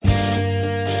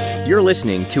You're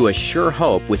listening to A Sure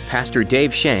Hope with Pastor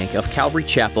Dave Shank of Calvary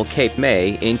Chapel, Cape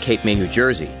May in Cape May, New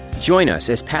Jersey. Join us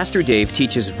as Pastor Dave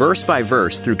teaches verse by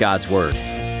verse through God's Word.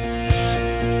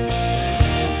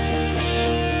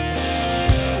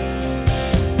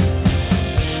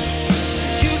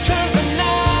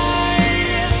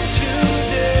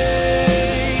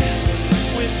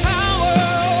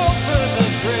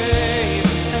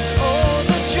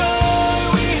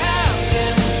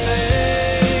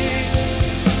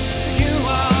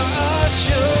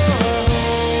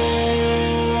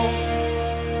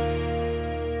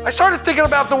 I started thinking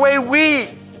about the way we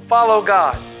follow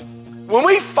God. When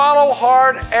we follow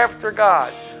hard after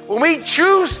God, when we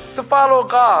choose to follow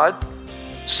God,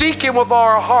 seek Him with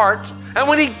our hearts, and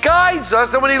when He guides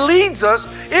us and when He leads us,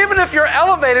 even if you're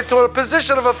elevated to a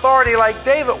position of authority like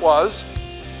David was,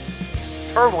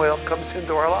 turmoil comes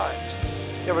into our lives.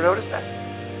 You ever notice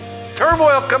that?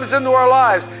 Turmoil comes into our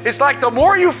lives. It's like the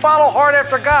more you follow hard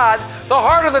after God, the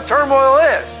harder the turmoil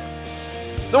is.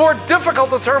 The more difficult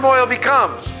the turmoil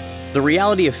becomes. The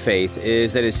reality of faith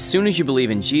is that as soon as you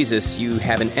believe in Jesus, you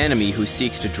have an enemy who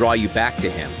seeks to draw you back to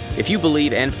Him. If you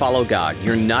believe and follow God,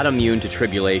 you're not immune to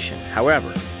tribulation.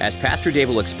 However, as Pastor Dave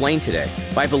will explain today,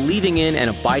 by believing in and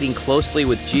abiding closely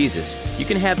with Jesus, you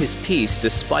can have His peace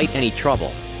despite any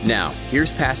trouble. Now,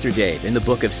 here's Pastor Dave in the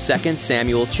book of 2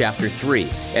 Samuel chapter 3.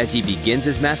 As he begins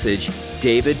his message,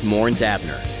 David mourns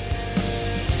Abner.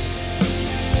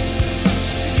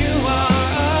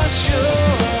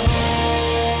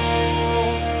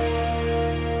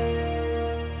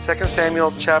 2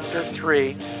 Samuel chapter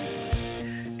 3,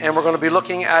 and we're going to be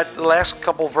looking at the last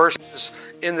couple verses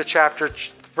in the chapter,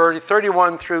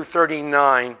 31 through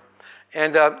 39.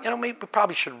 And we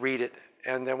probably should read it,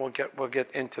 and then we'll get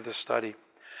into the study.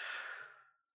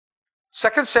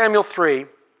 2 Samuel 3,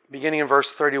 beginning in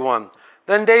verse 31.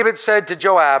 Then David said to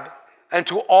Joab and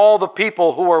to all the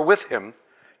people who were with him,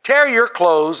 "Tear your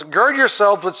clothes, gird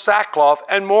yourselves with sackcloth,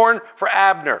 and mourn for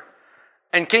Abner."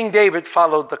 And King David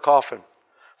followed the coffin.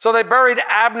 So they buried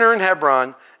Abner in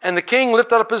Hebron, and the king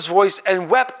lifted up his voice and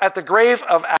wept at the grave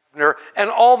of Abner, and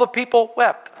all the people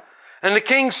wept. And the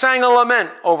king sang a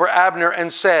lament over Abner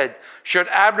and said, "Should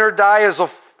Abner die as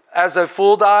a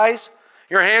fool dies?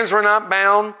 Your hands were not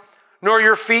bound, nor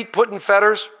your feet put in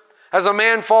fetters. As a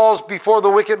man falls before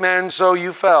the wicked man, so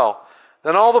you fell."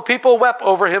 Then all the people wept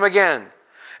over him again.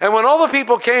 And when all the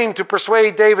people came to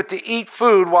persuade David to eat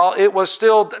food while it was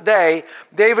still day,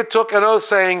 David took an oath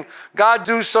saying, "God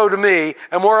do so to me,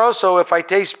 and more also if I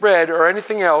taste bread or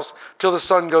anything else till the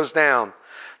sun goes down."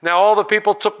 Now all the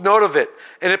people took note of it,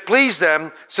 and it pleased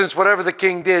them, since whatever the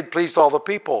king did pleased all the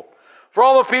people. For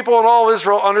all the people and all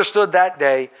Israel understood that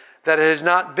day that it had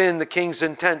not been the king's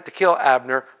intent to kill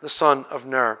Abner, the son of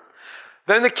Ner.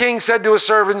 Then the king said to his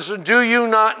servants, "Do you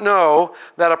not know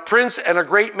that a prince and a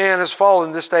great man has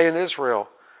fallen this day in Israel?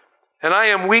 And I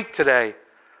am weak today,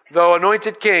 though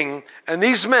anointed king, and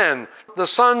these men, the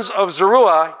sons of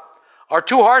Zeruiah, are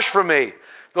too harsh for me.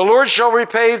 The Lord shall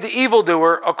repay the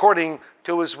evildoer according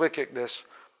to his wickedness."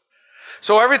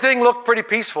 So everything looked pretty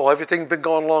peaceful. Everything's been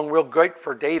going along real great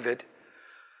for David.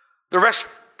 The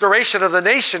restoration of the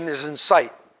nation is in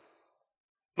sight.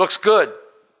 Looks good.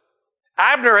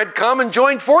 Abner had come and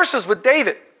joined forces with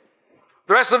David.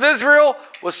 The rest of Israel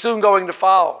was soon going to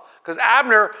follow, because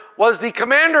Abner was the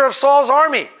commander of Saul's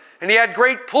army, and he had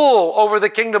great pull over the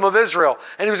kingdom of Israel.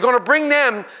 And he was going to bring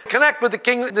them, connect with the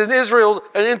king in Israel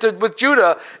and with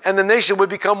Judah, and the nation would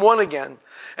become one again.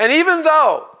 And even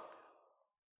though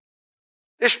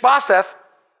Ishbosheth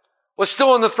was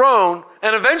still on the throne,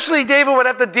 and eventually David would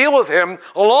have to deal with him,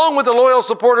 along with the loyal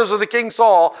supporters of the king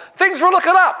Saul, things were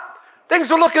looking up. Things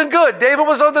were looking good. David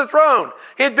was on the throne.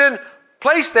 He had been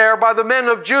placed there by the men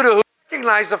of Judah who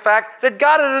recognized the fact that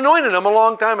God had anointed him a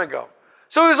long time ago.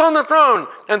 So he was on the throne,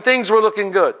 and things were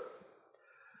looking good.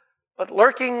 But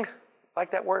lurking,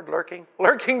 like that word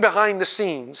lurking behind the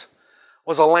scenes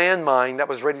was a landmine that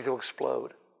was ready to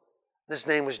explode. His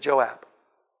name was Joab.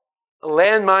 The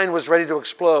landmine was ready to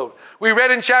explode. We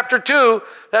read in chapter 2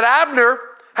 that Abner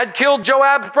had killed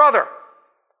Joab's brother,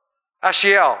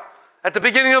 Ashiel, at the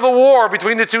beginning of the war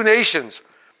between the two nations.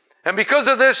 And because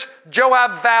of this,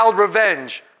 Joab vowed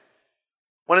revenge,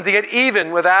 wanted to get even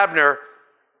with Abner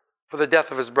for the death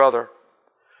of his brother.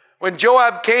 When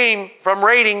Joab came from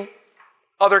raiding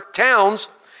other towns,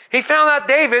 he found out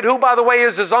David, who by the way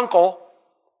is his uncle,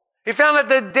 he found out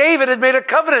that David had made a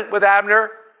covenant with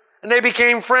Abner, and they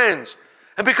became friends.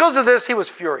 And because of this, he was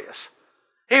furious.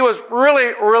 He was really,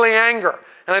 really angry.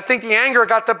 And I think the anger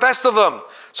got the best of them.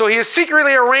 So he has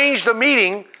secretly arranged a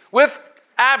meeting with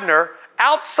Abner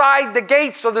outside the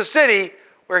gates of the city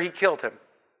where he killed him.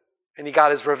 and he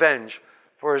got his revenge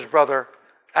for his brother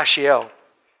Ashiel.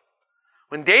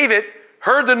 When David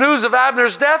heard the news of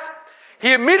Abner's death,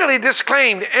 he immediately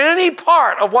disclaimed any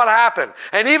part of what happened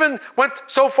and even went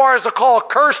so far as to call a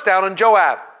curse down on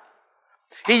Joab.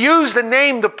 He used and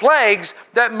named the plagues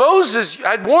that Moses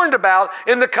had warned about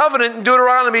in the covenant in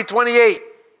Deuteronomy 28.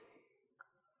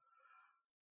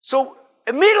 So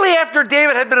immediately after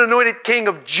David had been anointed king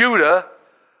of Judah,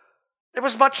 there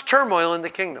was much turmoil in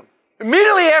the kingdom.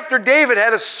 Immediately after David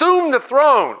had assumed the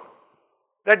throne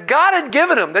that God had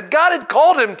given him, that God had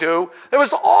called him to, there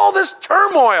was all this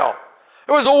turmoil.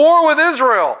 There was a war with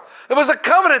Israel. There was a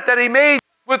covenant that he made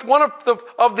with one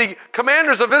of the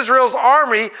commanders of Israel's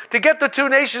army to get the two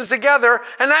nations together,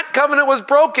 and that covenant was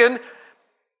broken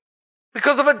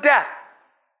because of a death.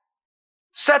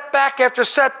 Setback after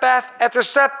setback after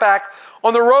setback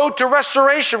on the road to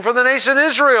restoration for the nation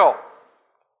Israel.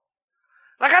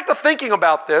 And I got to thinking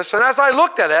about this, and as I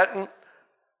looked at it, and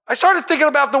I started thinking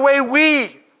about the way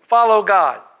we follow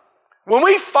God. When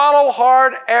we follow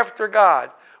hard after God,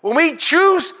 when we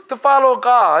choose to follow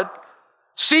God,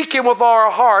 seek Him with our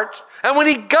hearts, and when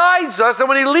He guides us and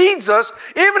when He leads us,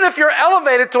 even if you're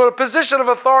elevated to a position of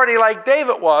authority like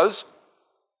David was,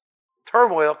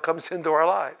 turmoil comes into our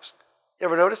lives. You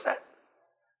ever notice that?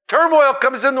 Turmoil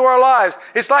comes into our lives.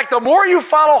 It's like the more you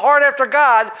follow hard after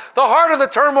God, the harder the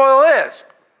turmoil is.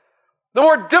 The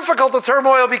more difficult the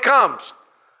turmoil becomes.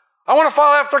 I want to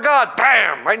follow after God.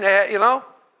 Bam! Right in the head, you know?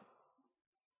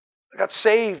 I got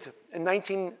saved in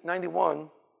 1991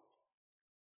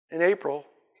 in April.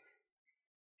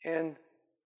 And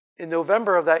in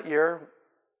November of that year,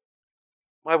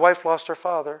 my wife lost her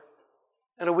father.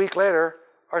 And a week later,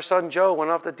 our son Joe went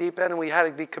off the deep end and we had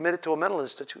to be committed to a mental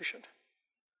institution.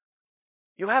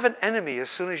 You have an enemy as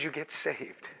soon as you get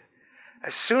saved.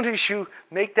 As soon as you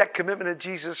make that commitment to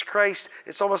Jesus Christ,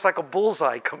 it's almost like a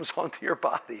bullseye comes onto your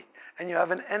body and you have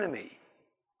an enemy.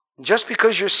 Just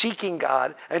because you're seeking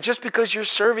God and just because you're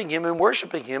serving Him and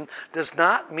worshiping Him does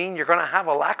not mean you're going to have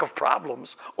a lack of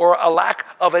problems or a lack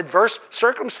of adverse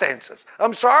circumstances.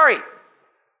 I'm sorry.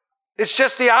 It's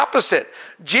just the opposite.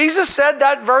 Jesus said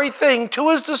that very thing to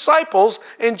His disciples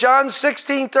in John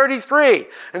 16:33.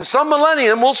 And some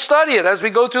millennium will study it as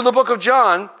we go through the book of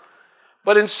John.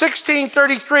 But in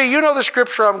 16:33, you know the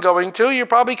scripture I'm going to. You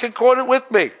probably could quote it with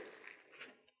me.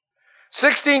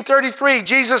 16:33,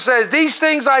 Jesus says, "These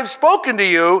things I've spoken to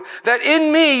you, that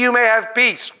in me you may have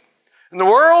peace. In the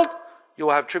world, you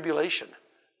will have tribulation,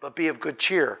 but be of good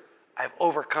cheer. I've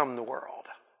overcome the world."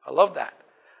 I love that.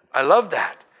 I love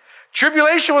that.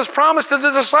 Tribulation was promised to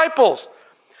the disciples,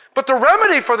 but the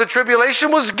remedy for the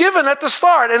tribulation was given at the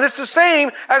start, and it's the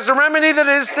same as the remedy that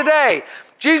is today.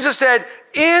 Jesus said,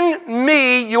 "In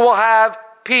me you will have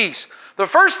peace." The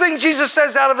first thing Jesus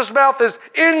says out of His mouth is,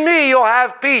 "In me you'll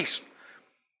have peace."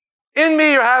 In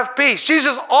me you have peace.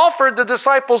 Jesus offered the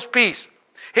disciples peace.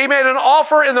 He made an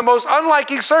offer in the most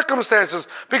unlikely circumstances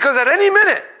because at any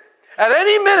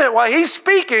minute while He's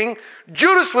speaking,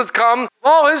 Judas would come,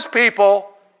 all his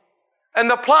people, and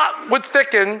the plot would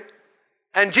thicken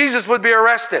and Jesus would be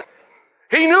arrested.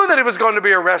 He knew that He was going to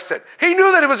be arrested. He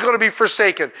knew that He was going to be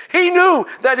forsaken. He knew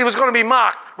that He was going to be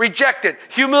mocked, rejected,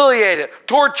 humiliated,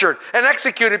 tortured, and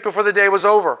executed before the day was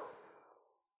over.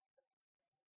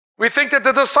 We think that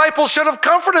the disciples should have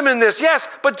comforted Him in this. Yes,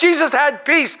 but Jesus had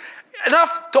peace,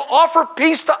 enough to offer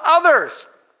peace to others.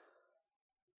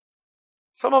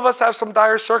 Some of us have some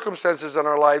dire circumstances in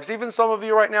our lives. Even some of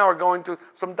you right now are going through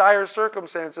some dire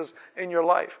circumstances in your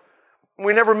life.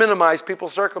 We never minimize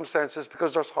people's circumstances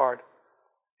because it's hard.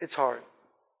 It's hard.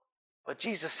 But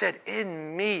Jesus said,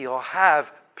 "In me you'll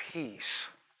have peace.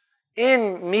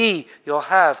 In me you'll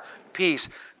have peace."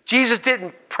 Jesus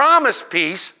didn't promise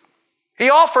peace. He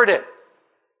offered it.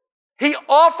 He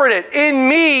offered it. In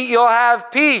me, you'll have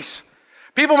peace.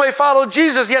 People may follow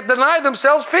Jesus, yet deny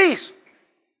themselves peace.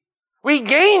 We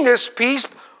gain this peace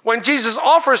when Jesus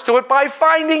offers to it by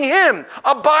finding Him,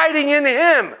 abiding in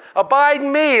Him. Abide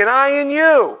in me and I in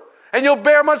you, and you'll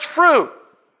bear much fruit.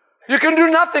 You can do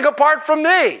nothing apart from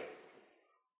me.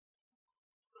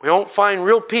 We won't find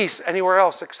real peace anywhere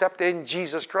else except in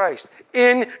Jesus Christ.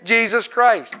 In Jesus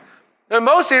Christ. And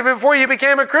most of you, before you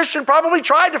became a Christian, probably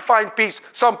tried to find peace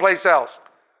someplace else.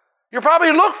 You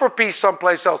probably look for peace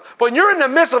someplace else. But when you're in the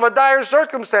midst of a dire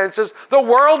circumstances, the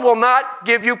world will not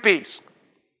give you peace.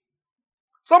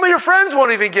 Some of your friends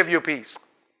won't even give you peace.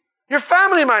 Your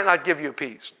family might not give you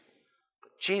peace.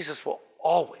 But Jesus will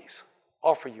always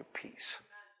offer you peace.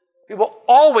 He will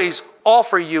always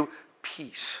offer you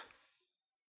peace.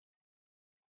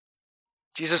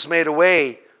 Jesus made a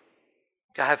way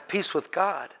to have peace with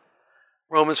God.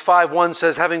 Romans 5:1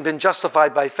 says, having been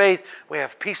justified by faith, we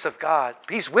have peace with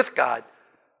God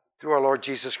through our Lord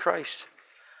Jesus Christ.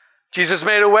 Jesus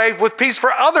made a way with peace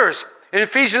for others. In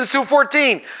Ephesians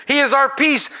 2:14, he is our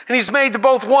peace, and he's made to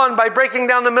both one by breaking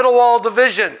down the middle wall of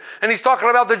division. And he's talking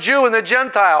about the Jew and the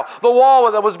Gentile, the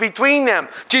wall that was between them.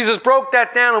 Jesus broke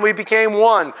that down and we became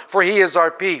one, for he is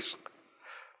our peace.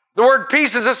 The word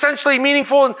peace is essentially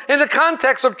meaningful in the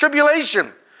context of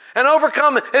tribulation. And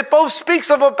overcome, it both speaks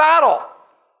of a battle.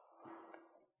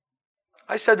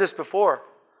 I said this before.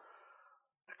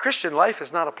 The Christian life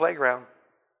is not a playground.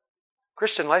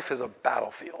 Christian life is a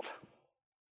battlefield.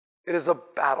 It is a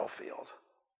battlefield.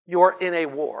 You are in a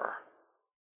war.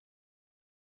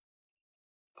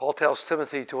 Paul tells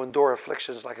Timothy to endure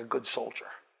afflictions like a good soldier.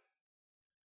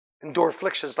 Endure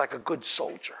afflictions like a good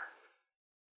soldier.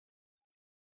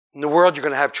 In the world, you're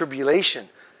going to have tribulation.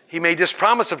 He made this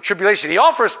promise of tribulation. He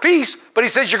offers peace, but he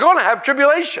says you're going to have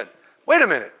tribulation. Wait a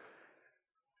minute.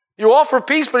 You offer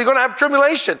peace, but you're going to have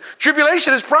tribulation.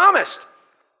 Tribulation is promised.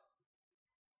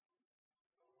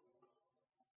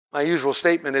 My usual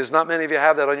statement is, not many of you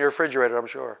have that on your refrigerator, I'm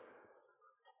sure.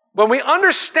 When we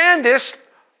understand this,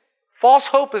 false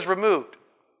hope is removed.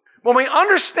 When we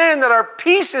understand that our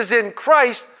peace is in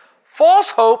Christ, false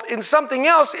hope in something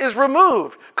else is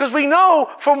removed. Because we know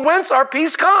from whence our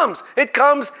peace comes. It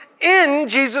comes in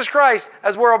Jesus Christ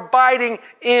as we're abiding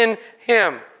in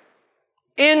him.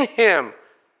 In him.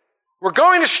 We're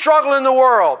going to struggle in the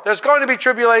world. There's going to be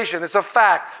tribulation. It's a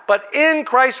fact. But in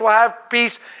Christ we'll have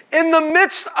peace in the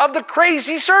midst of the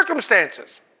crazy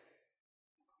circumstances.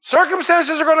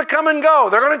 Circumstances are going to come and go.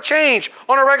 They're going to change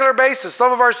on a regular basis.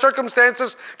 Some of our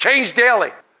circumstances change daily.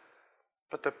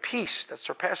 But the peace that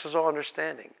surpasses all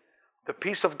understanding, the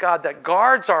peace of God that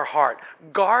guards our heart,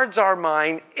 guards our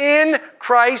mind in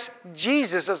Christ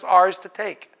Jesus is ours to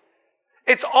take.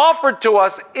 It's offered to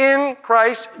us in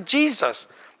Christ Jesus.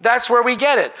 That's where we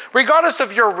get it. Regardless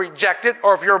if you're rejected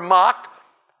or if you're mocked.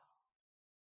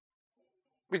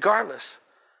 Regardless.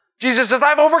 Jesus says,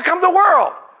 I've overcome the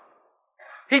world.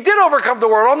 He did overcome the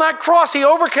world. On that cross, he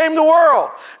overcame the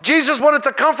world. Jesus wanted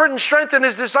to comfort and strengthen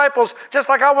his disciples, just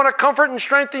like I want to comfort and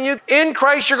strengthen you. In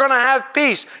Christ, you're going to have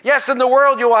peace. Yes, in the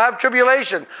world, you will have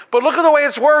tribulation. But look at the way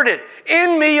it's worded.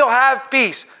 In me, you'll have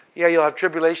peace. Yeah, you'll have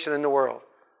tribulation in the world.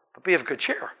 But be of good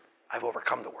cheer. I've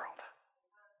overcome the world.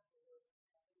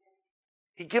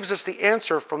 He gives us the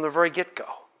answer from the very get-go.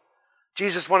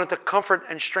 Jesus wanted to comfort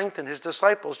and strengthen his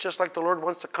disciples, just like the Lord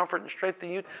wants to comfort and strengthen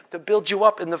you, to build you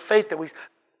up in the faith that we...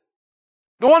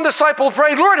 The one disciple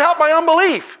prayed, Lord, help my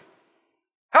unbelief.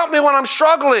 Help me when I'm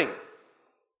struggling.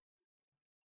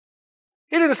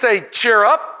 He didn't say, cheer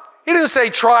up. He didn't say,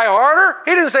 try harder.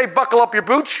 He didn't say, buckle up your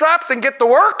bootstraps and get to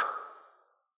work.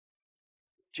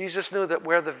 Jesus knew that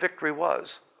where the victory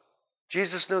was.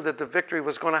 Jesus knew that the victory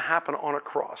was going to happen on a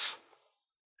cross.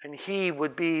 And he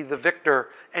would be the victor.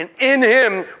 And in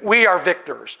him, we are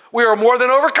victors. We are more than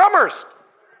overcomers.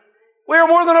 We are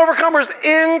more than overcomers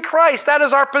in Christ. That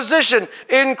is our position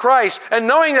in Christ. And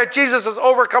knowing that Jesus has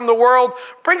overcome the world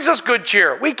brings us good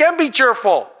cheer. We can be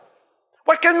cheerful.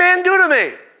 What can man do to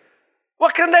me?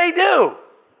 What can they do?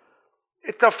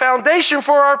 It's the foundation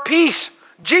for our peace.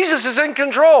 Jesus is in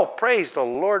control. Praise the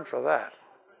Lord for that.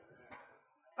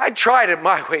 I tried it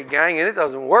my way, gang, and it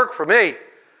doesn't work for me.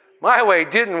 My way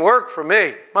didn't work for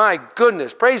me. My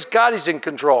goodness. Praise God, he's in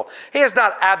control. He has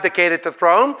not abdicated the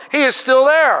throne. He is still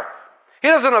there. He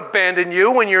doesn't abandon you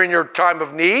when you're in your time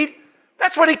of need.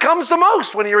 That's when he comes the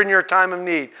most, when you're in your time of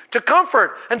need. To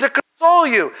comfort and to console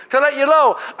you, to let you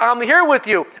know, I'm here with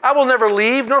you. I will never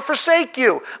leave nor forsake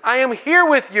you. I am here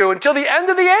with you until the end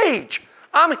of the age.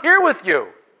 I'm here with you.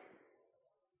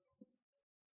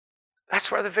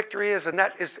 That's where the victory is, and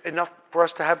that is enough for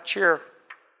us to have cheer.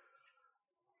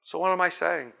 So what am I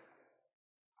saying?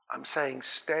 I'm saying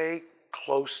stay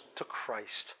close to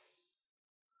Christ.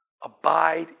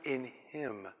 Abide in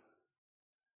him.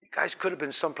 You guys could have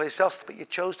been someplace else, but you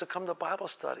chose to come to Bible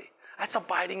study. That's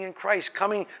abiding in Christ,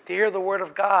 coming to hear the word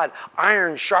of God.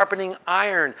 Iron sharpening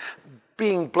iron,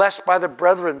 being blessed by the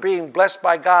brethren, being blessed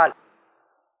by God.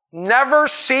 Never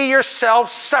see yourself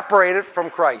separated from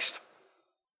Christ.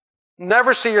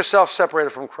 Never see yourself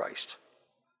separated from Christ.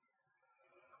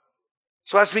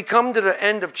 So as we come to the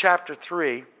end of chapter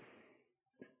 3,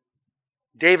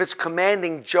 David's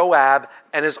commanding Joab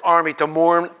and his army to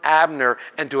mourn Abner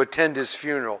and to attend his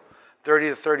funeral.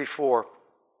 31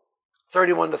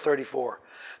 to 34.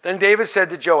 Then David said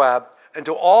to Joab and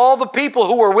to all the people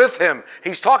who were with him,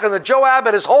 he's talking to Joab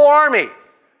and his whole army,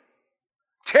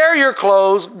 Tear your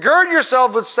clothes, gird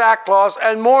yourself with sackcloth,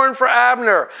 and mourn for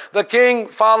Abner. The king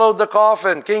followed the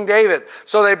coffin, King David.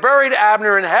 So they buried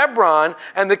Abner in Hebron,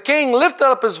 and the king lifted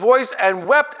up his voice and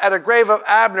wept at a grave of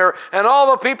Abner, and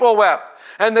all the people wept.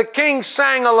 And the king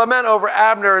sang a lament over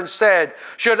Abner and said,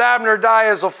 should Abner die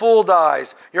as a fool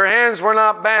dies? Your hands were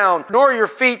not bound, nor your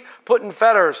feet put in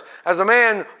fetters. As a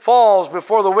man falls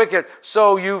before the wicked,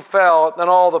 so you fell. Then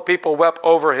all the people wept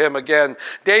over him again.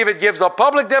 David gives a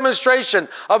public demonstration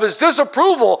of his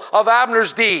disapproval of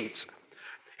Abner's deeds.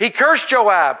 He cursed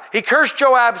Joab. He cursed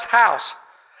Joab's house.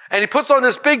 And he puts on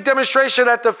this big demonstration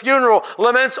at the funeral,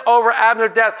 laments over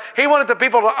Abner's death. He wanted the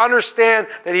people to understand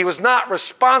that he was not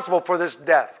responsible for this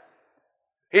death.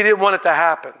 He didn't want it to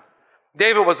happen.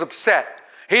 David was upset.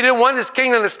 He didn't want his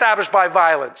kingdom established by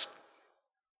violence.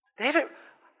 David,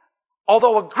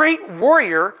 although a great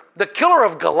warrior, the killer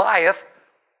of Goliath,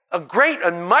 a great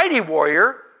and mighty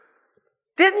warrior,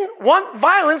 didn't want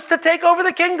violence to take over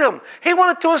the kingdom. He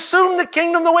wanted to assume the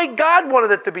kingdom the way God wanted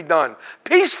it to be done,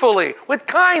 peacefully, with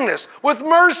kindness, with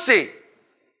mercy.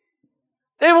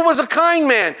 David was a kind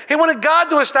man. He wanted God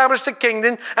to establish the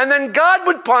kingdom, and then God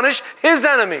would punish his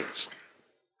enemies.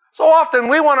 So often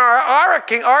we want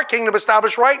our kingdom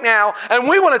established right now, and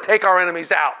we want to take our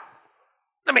enemies out.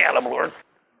 Let me at them, Lord.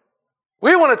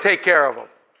 We want to take care of them.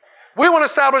 We want to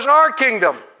establish our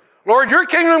kingdom. Lord, your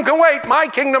kingdom can wait, my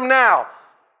kingdom now.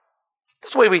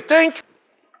 That's the way we think.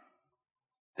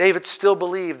 David still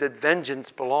believed that vengeance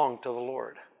belonged to the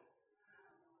Lord.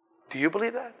 Do you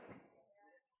believe that?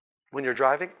 When you're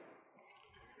driving?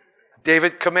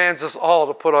 David commands us all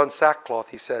to put on sackcloth,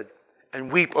 he said,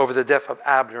 and weep over the death of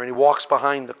Abner, and he walks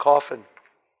behind the coffin.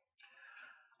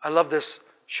 I love this.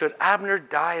 Should Abner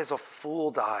die as a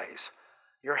fool dies?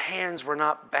 Your hands were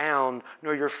not bound,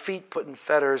 nor your feet put in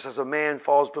fetters. As a man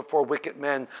falls before wicked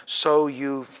men, so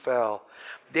you fell.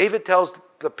 David tells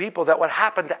the people that what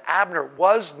happened to Abner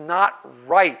was not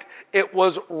right. It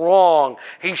was wrong.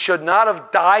 He should not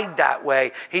have died that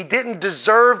way. He didn't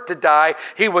deserve to die.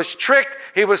 He was tricked.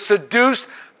 He was seduced.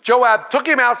 Joab took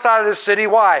him outside of the city.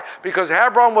 Why? Because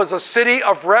Hebron was a city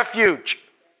of refuge.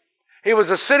 He was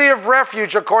a city of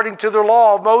refuge according to the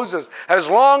law of Moses. As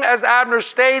long as Abner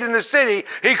stayed in the city,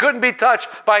 he couldn't be touched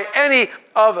by any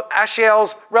of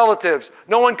Ashiel's relatives.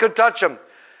 No one could touch him.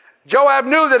 Joab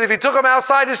knew that if he took him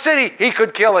outside the city, he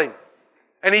could kill him.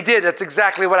 And he did. That's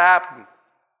exactly what happened.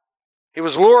 He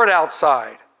was lured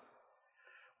outside.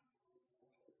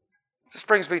 This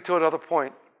brings me to another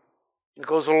point. It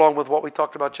goes along with what we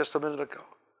talked about just a minute ago.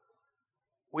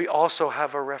 We also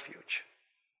have a refuge.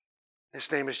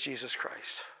 His name is Jesus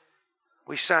Christ.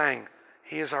 We sang,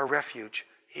 He is our refuge.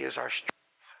 He is our strength.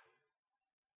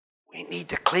 We need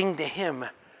to cling to Him,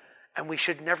 and we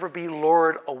should never be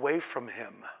lured away from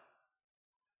Him.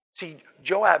 See,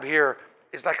 Joab here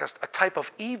is like a type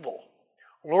of evil,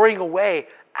 luring away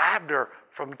Abner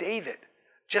from David.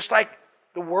 Just like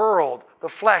the world, the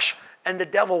flesh, and the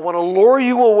devil want to lure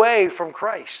you away from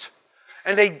Christ.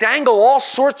 And they dangle all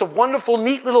sorts of wonderful,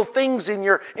 neat little things in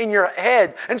your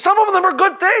head. And some of them are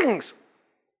good things.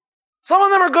 Some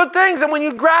of them are good things. And when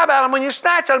you grab at them, when you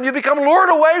snatch at them, you become lured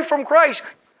away from Christ.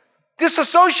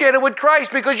 Disassociated with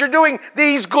Christ because you're doing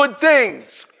these good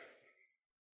things.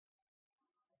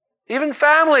 Even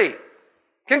family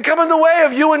can come in the way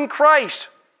of you and Christ.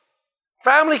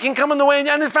 Family can come in the way,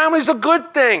 and family's a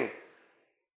good thing.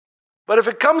 But if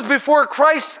it comes before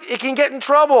Christ, it can get in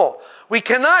trouble. We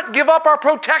cannot give up our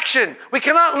protection. We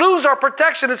cannot lose our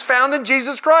protection. It's found in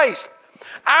Jesus Christ.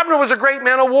 Abner was a great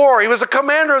man of war. He was a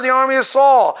commander of the army of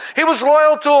Saul. He was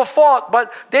loyal to a fault,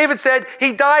 but David said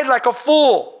he died like a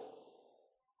fool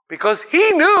because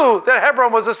he knew that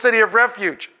Hebron was a city of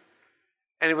refuge,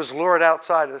 and he was lured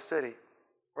outside of the city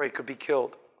where he could be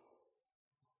killed.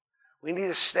 We need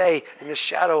to stay in the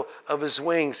shadow of his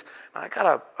wings. I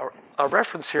got a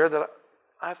reference here that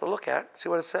I have to look at, see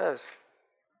what it says.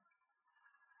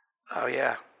 Oh,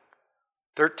 yeah.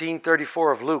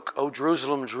 13:34 of Luke. O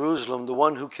Jerusalem, Jerusalem, the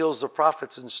one who kills the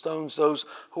prophets and stones those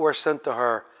who are sent to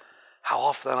her. How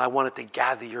often I wanted to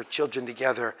gather your children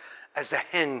together as a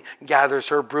hen gathers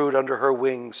her brood under her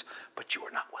wings, but you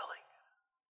are not willing.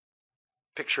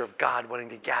 Picture of God wanting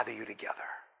to gather you together.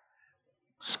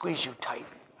 Squeeze you tight.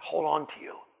 Hold on to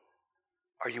you.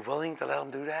 Are you willing to let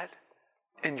him do that?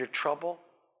 In your trouble?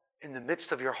 In the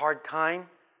midst of your hard time?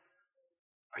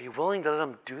 Are you willing to let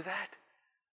him do that?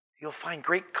 You'll find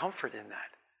great comfort in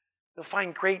that. You'll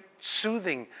find great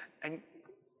soothing and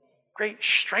great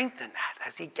strength in that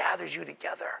as he gathers you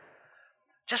together.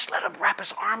 Just let him wrap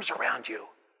his arms around you.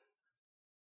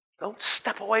 Don't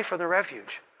step away from the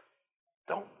refuge.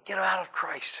 Don't get out of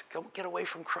Christ. Don't get away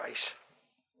from Christ.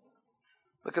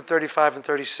 Look at 35 and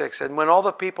 36. And when all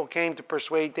the people came to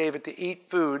persuade David to eat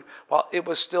food while it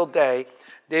was still day,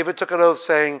 David took an oath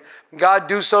saying, God,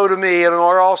 do so to me, and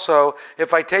or also,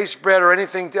 if I taste bread or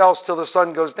anything else till the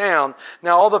sun goes down.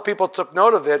 Now all the people took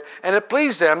note of it, and it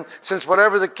pleased them, since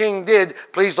whatever the king did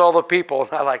pleased all the people.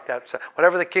 I like that.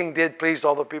 Whatever the king did pleased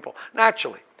all the people.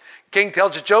 Naturally. King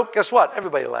tells a joke, guess what?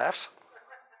 Everybody laughs.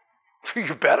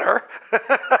 You better.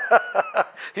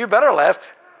 You better laugh.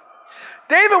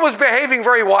 David was behaving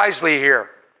very wisely here.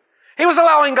 He was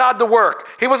allowing God to work.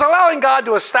 He was allowing God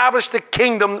to establish the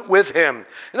kingdom with him.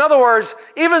 In other words,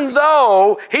 even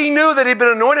though he knew that he'd been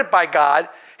anointed by God,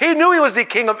 he knew he was the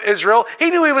king of Israel. He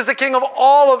knew he was the king of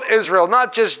all of Israel,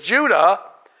 not just Judah.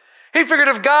 He figured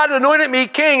if God anointed me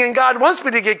king and God wants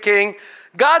me to get king,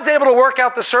 God's able to work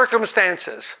out the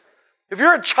circumstances. If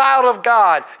you're a child of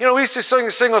God, we used to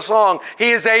sing a song, He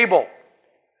is able.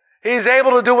 He's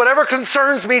able to do whatever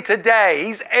concerns me today.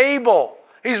 He's able.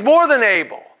 He's more than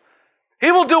able.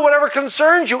 He will do whatever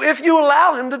concerns you if you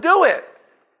allow him to do it.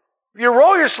 If you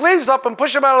roll your sleeves up and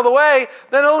push him out of the way,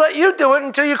 then he'll let you do it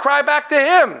until you cry back to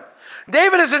him.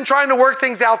 David isn't trying to work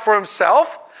things out for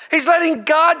himself. He's letting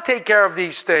God take care of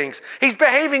these things. He's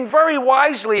behaving very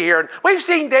wisely here. And we've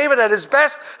seen David at his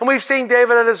best, and we've seen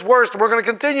David at his worst, and we're going to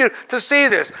continue to see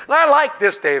this. And I like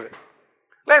this David.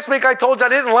 Last week I told you I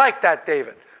didn't like that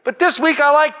David. But this week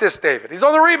I like this David. He's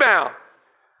on the rebound.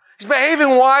 He's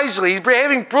behaving wisely. He's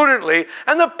behaving prudently.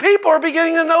 And the people are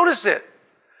beginning to notice it.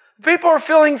 People are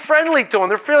feeling friendly to him.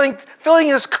 They're feeling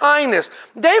his kindness.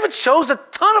 David shows a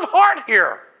ton of heart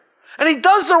here. And he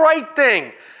does the right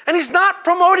thing. And he's not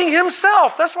promoting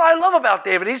himself. That's what I love about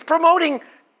David. He's promoting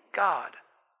God.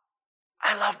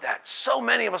 I love that. So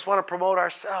many of us want to promote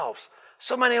ourselves.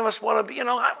 So many of us want to be,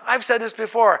 I've said this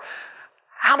before.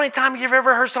 How many times have you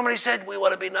ever heard somebody said, we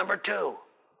want to be number 2?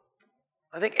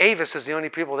 I think Avis is the only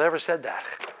people that ever said that.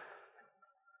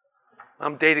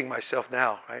 I'm dating myself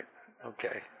now, right?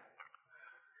 Okay.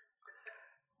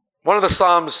 One of the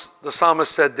Psalms, the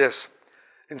psalmist said this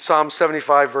in Psalm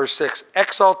 75, verse 6,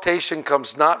 exaltation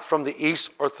comes not from the east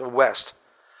or the west,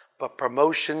 but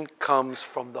promotion comes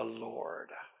from the Lord.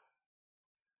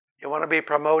 You want to be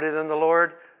promoted in the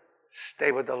Lord?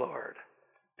 Stay with the Lord.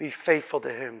 Be faithful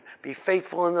to him. Be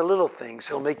faithful in the little things.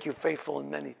 He'll make you faithful in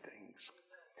many things.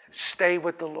 Stay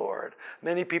with the Lord.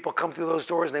 Many people come through those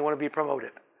doors and they want to be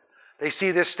promoted. They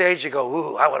see this stage, they go,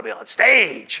 ooh, I want to be on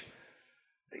stage.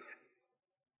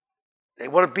 They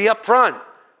want to be up front.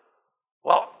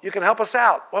 Well, you can help us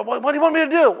out. Well, what do you want me to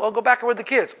do? Well, go back with the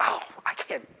kids. Oh, I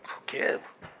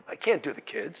can't do the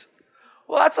kids.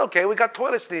 Well, that's okay. We got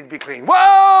toilets that need to be cleaned.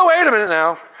 Whoa, wait a minute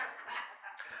now.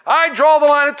 I draw the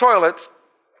line at toilets.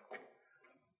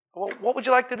 Well, what would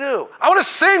you like to do? I want to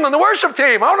sing on the worship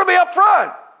team. I want to be up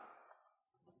front.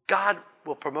 God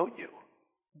will promote you.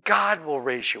 God will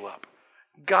raise you up.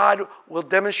 God will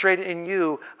demonstrate in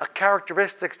you a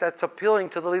characteristics that's appealing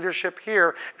to the leadership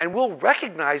here, and we'll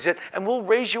recognize it, and we'll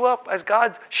raise you up as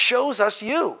God shows us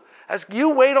you. As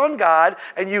you wait on God,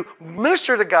 and you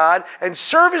minister to God, and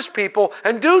serve his people,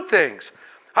 and do things.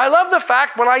 I love the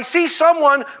fact when I see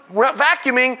someone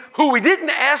vacuuming who we didn't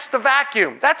ask to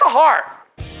vacuum. That's a heart.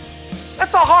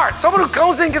 That's a heart. Someone who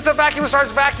goes in, gets a vacuum, and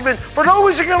starts vacuuming for no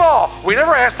reason at all. We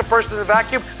never asked the person to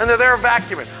vacuum, and they're there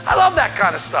vacuuming. I love that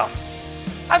kind of stuff.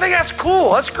 I think that's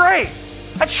cool. That's great.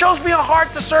 That shows me a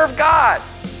heart to serve God.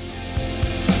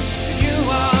 You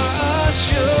are a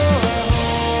sure.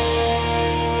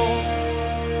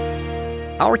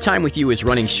 Our time with you is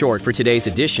running short for today's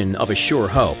edition of A Sure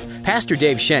Hope. Pastor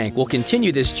Dave Shank will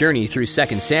continue this journey through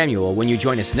 2 Samuel when you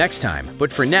join us next time.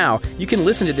 But for now, you can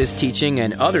listen to this teaching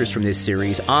and others from this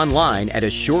series online at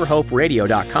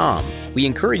ASureHopeRadio.com. We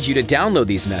encourage you to download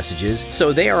these messages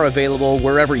so they are available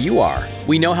wherever you are.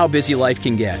 We know how busy life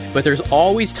can get, but there's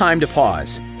always time to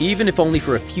pause, even if only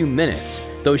for a few minutes.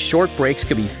 Those short breaks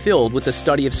could be filled with the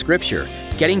study of Scripture,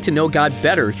 getting to know God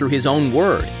better through His own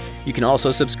Word. You can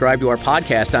also subscribe to our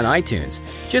podcast on iTunes.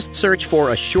 Just search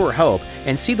for A Sure Hope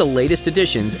and see the latest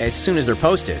editions as soon as they're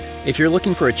posted. If you're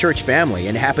looking for a church family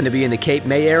and happen to be in the Cape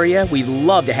May area, we'd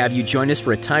love to have you join us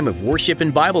for a time of worship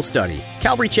and Bible study.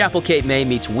 Calvary Chapel Cape May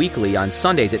meets weekly on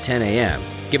Sundays at 10 a.m.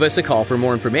 Give us a call for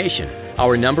more information.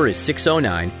 Our number is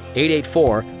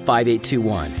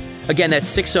 609-884-5821. Again,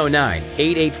 that's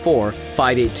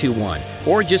 609-884-5821.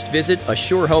 Or just visit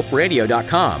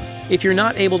ASureHopeRadio.com. If you're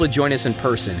not able to join us in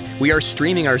person, we are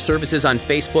streaming our services on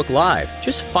Facebook Live.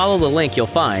 Just follow the link you'll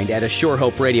find at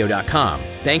ASureHopeRadio.com.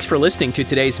 Thanks for listening to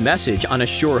today's message on A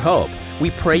Sure Hope.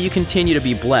 We pray you continue to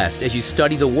be blessed as you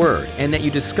study the Word and that you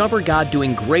discover God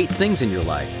doing great things in your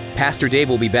life. Pastor Dave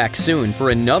will be back soon for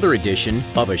another edition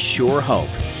of A Sure Hope.